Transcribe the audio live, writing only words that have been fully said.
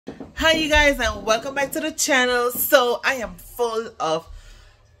Hi you guys, and welcome back to the channel. So I am full of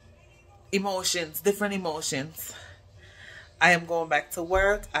emotions, different emotions. I am going back to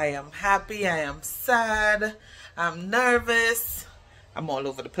work. I am happy, I am sad, I'm nervous, I'm all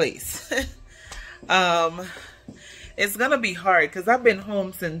over the place. It's gonna be hard because I've been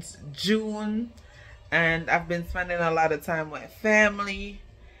home since June and I've been spending a lot of time with family.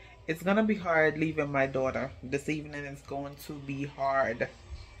 It's gonna be hard leaving my daughter. This evening is going to be hard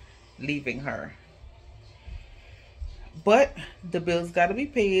leaving her. But the bills gotta be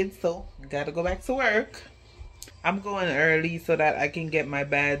paid, so gotta go back to work. I'm going early so that I can get my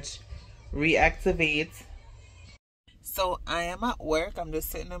badge reactivate. So I am at work. I'm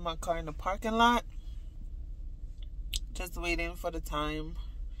just sitting in my car in the parking lot, just waiting for the time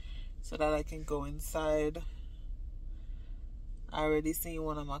so that I can go inside. I already seen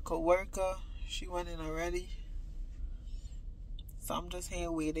one of my co-worker. She went in already. So I'm just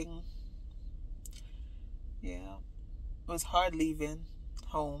here waiting. Yeah. It was hard leaving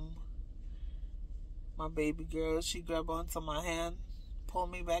home. My baby girl, she grabbed onto my hand,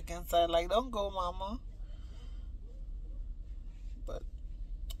 pulled me back inside like, don't go, mama. But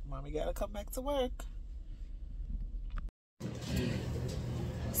mommy gotta come back to work.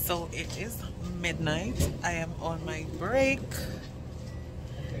 So it is midnight. I am on my break.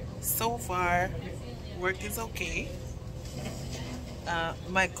 So far, work is okay.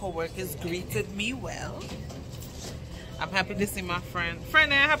 My co-workers greeted me well. I'm happy to see my friend.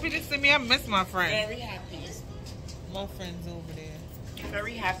 Friend, happy to see me. I miss my friend. Very happy. My friend's over there.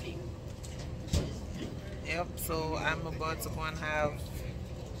 Very happy. Yep, so I'm about to go and have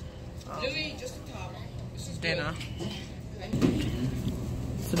dinner.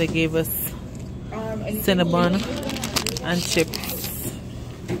 So they gave us Cinnabon and chips.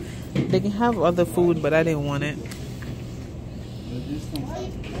 They can have other food, but I didn't want it.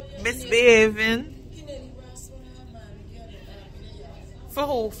 Misbehaving. For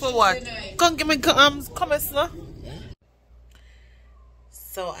who? For what? Come give me commissioner.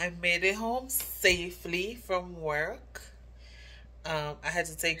 So I made it home safely from work. I had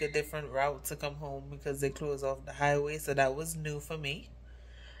to take a different route to come home because they closed off the highway, so that was new for me.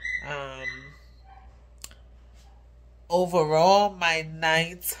 Overall, my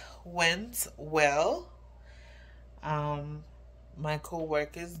night went well. My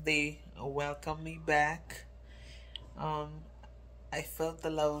co-workers, they welcomed me back. I felt the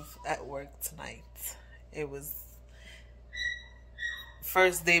love at work tonight. It was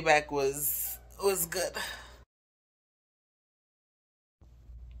first day back was good.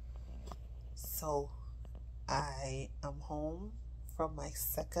 So I am home from my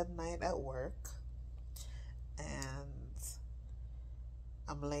second night at work and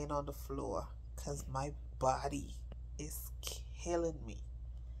I'm laying on the floor because my body is killing me.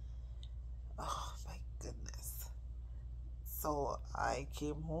 Oh my goodness. So I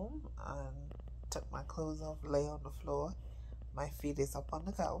came home and took my clothes off, lay on the floor. My feet is up on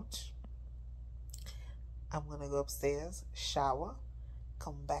the couch. I'm gonna go upstairs, shower,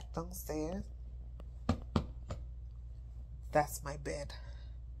 come back downstairs. That's my bed.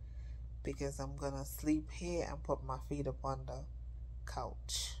 Because I'm gonna sleep here and put my feet up on the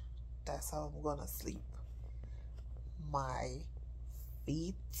couch. That's how I'm gonna sleep. My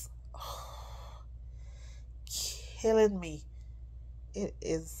feet, killing me. It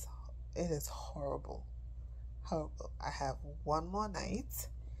is horrible. Horrible. I have one more night.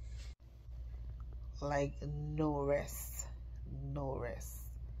 Like no rest. No rest.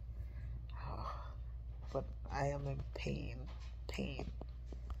 But I am in pain.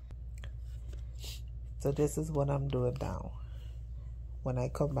 So this is what I'm doing now. When I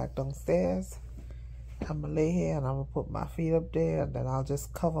come back downstairs, I'm gonna lay here and I'm gonna put my feet up there and then I'll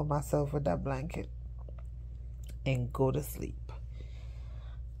just cover myself with that blanket and go to sleep.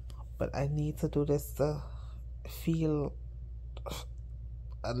 But I need to do this to feel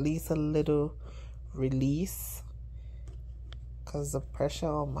at least a little release because the pressure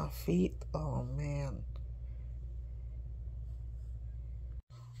on my feet, oh man.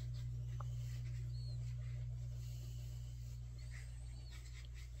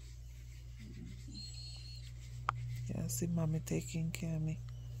 Yeah, I see mommy taking care of me.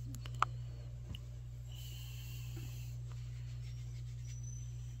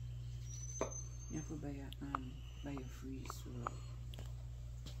 You have to buy a freeze roll.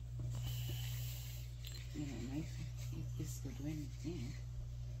 You know, knife. It's good when it's in.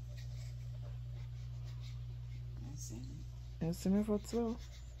 That's it. You see me for 12?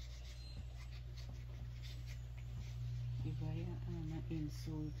 You buy an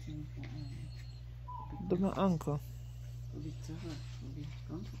insole thing for Do my uncle. Will be tougher. Will be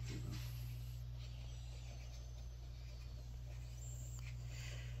comfortable.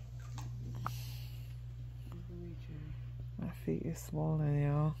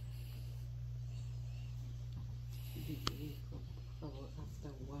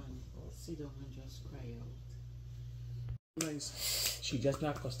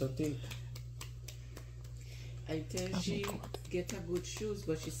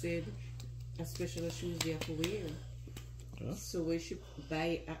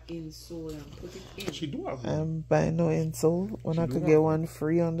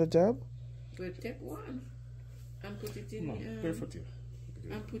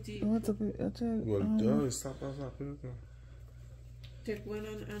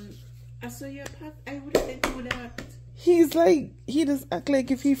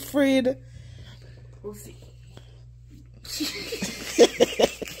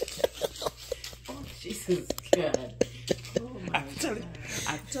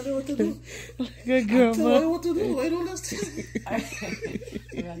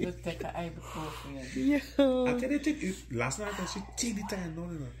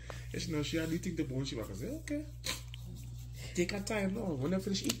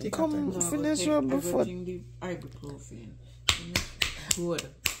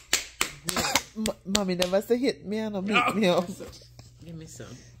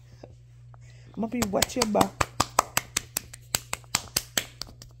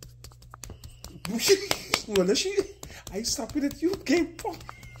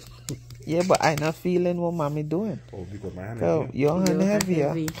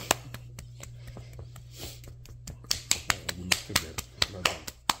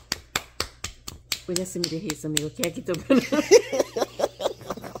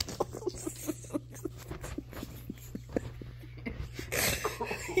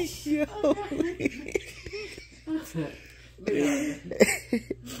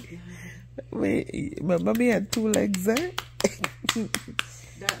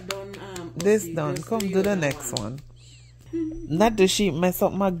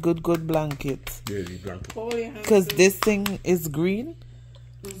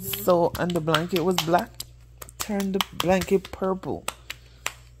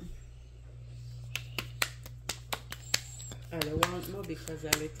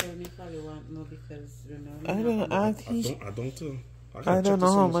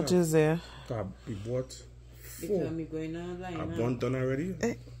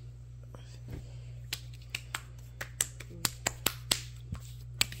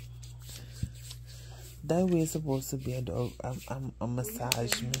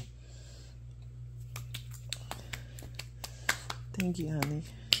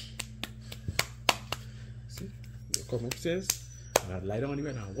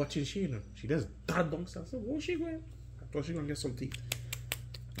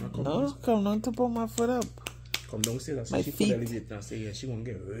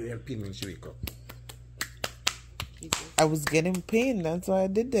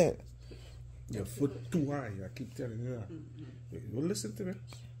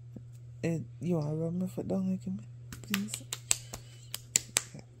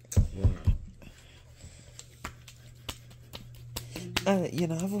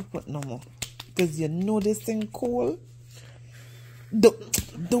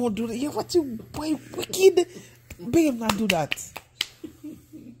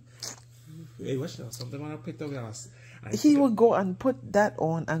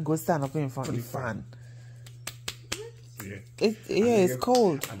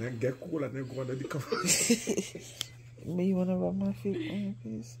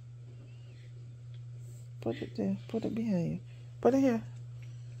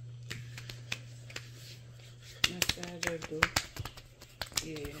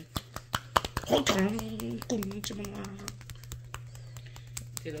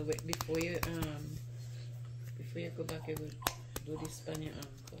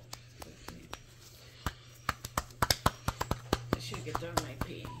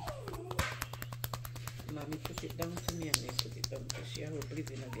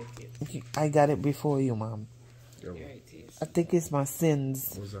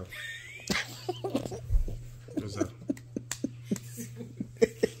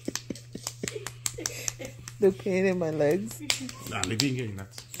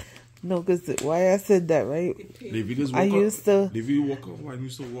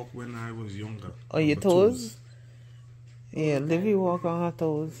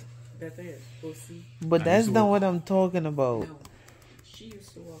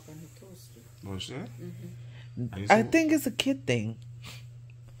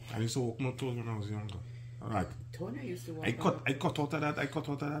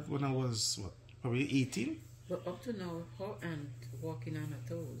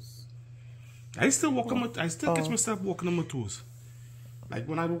 I still walk on my, I still catch myself walking on my toes. Like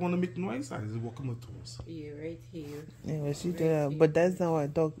when I don't want to make noise, I just walk on my toes. Yeah, right here. Yeah, but she Right did that. here. But that's not what I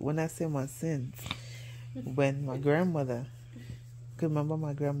talk when I say my sins. When my grandmother, cause remember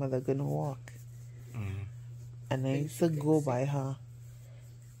my grandmother couldn't walk, and I used to go by her,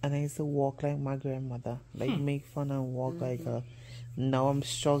 and I used to walk like my grandmother, like make fun and walk like her. Now I'm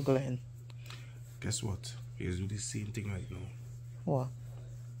struggling. Guess what? You do the same thing right now. What?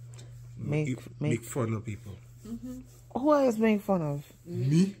 Make fun of people. Who else make fun of?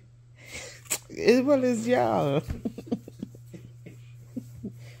 Me? Well, it's y'all.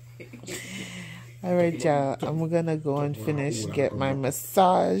 All right, y'all. I'm gonna go and finish, get my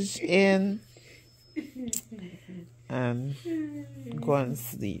massage in, and go and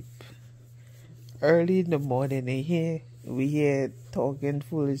sleep. Early in the morning, we here talking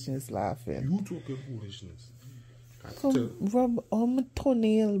foolishness, laughing. You talking foolishness. Come rub on my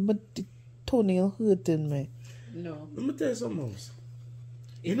toenail, but the toenail hurting me. No. Let me tell you something else.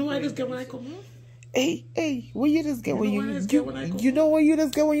 You know what I just get when I come home? Hey, what you just get You when know you what I just get when I come you know what you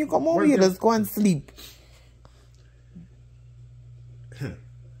just get when you come home? What You get- just go and sleep.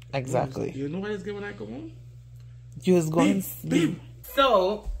 Exactly. You know what I just get when I come home? You just go and sleep.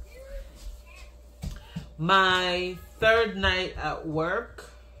 So, my third night at work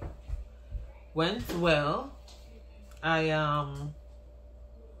went well. I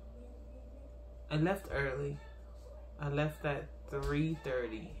left early. I left at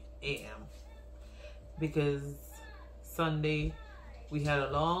 3:30 a.m. because Sunday we had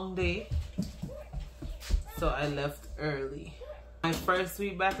a long day, so I left early. My first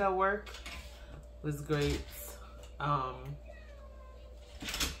week back at work was great.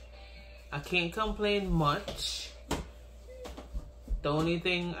 I can't complain much. The only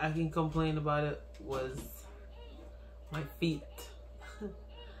thing I can complain about it was my feet.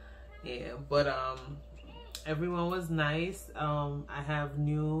 Yeah, but everyone was nice. I have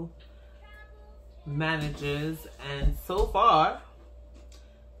new managers, and so far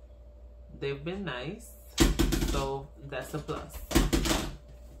they've been nice, so that's a plus.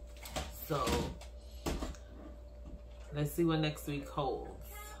 So let's see what next week holds.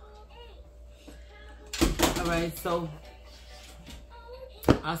 Alright, so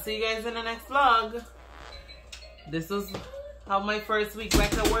I'll see you guys in the next vlog. This was how my first week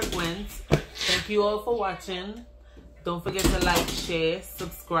back at work went. Thank you all for watching. Don't forget to like, share,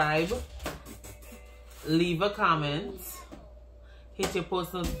 subscribe, leave a comment, hit your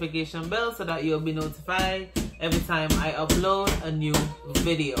post notification bell so that you'll be notified every time I upload a new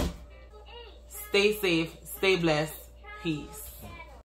video. Stay safe, stay blessed, peace.